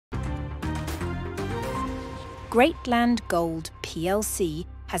Greatland Gold plc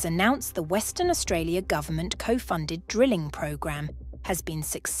has announced the Western Australia Government co-funded drilling programme has been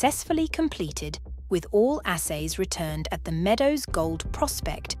successfully completed, with all assays returned at the Meadows gold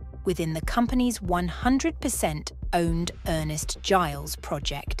prospect within the company's 100% owned Ernest Giles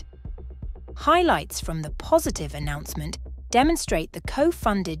project. Highlights from the positive announcement demonstrate the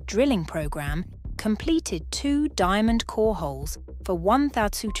co-funded drilling programme completed 2 diamond core holes for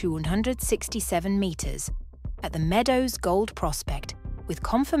 1,267 metres at the Meadows gold prospect, with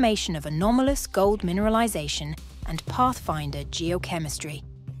confirmation of anomalous gold mineralisation and pathfinder geochemistry.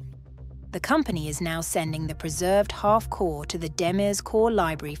 The company is now sending the preserved half-core to the DEMIRS Core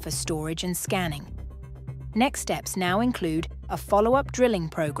Library for storage and scanning. Next steps now include a follow-up drilling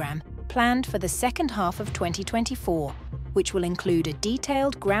programme planned for the second half of 2024, which will include a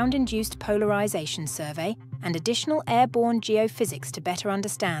detailed ground-induced polarisation survey and additional airborne geophysics to better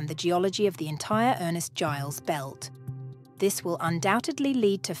understand the geology of the entire Ernest Giles belt. This will undoubtedly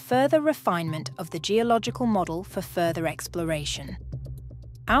lead to further refinement of the geological model for further exploration.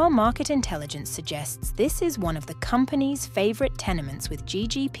 Our market intelligence suggests this is one of the company's favourite tenements, with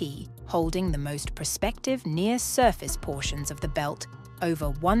GGP holding the most prospective near-surface portions of the belt, over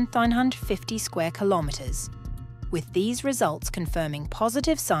 1,950 square kilometres, with these results confirming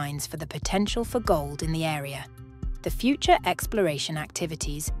positive signs for the potential for gold in the area. The future exploration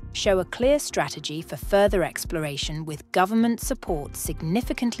activities show a clear strategy for further exploration, with government support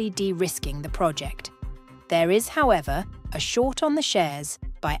significantly de-risking the project. There is, however, a short on the shares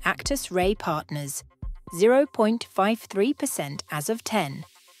by Actusray partners, 0.53% as of 10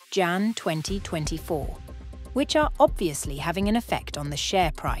 Jan 2024, which are obviously having an effect on the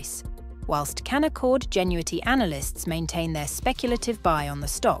share price, whilst Canaccord Genuity analysts maintain their speculative buy on the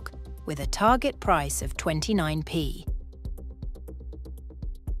stock with a target price of 29p.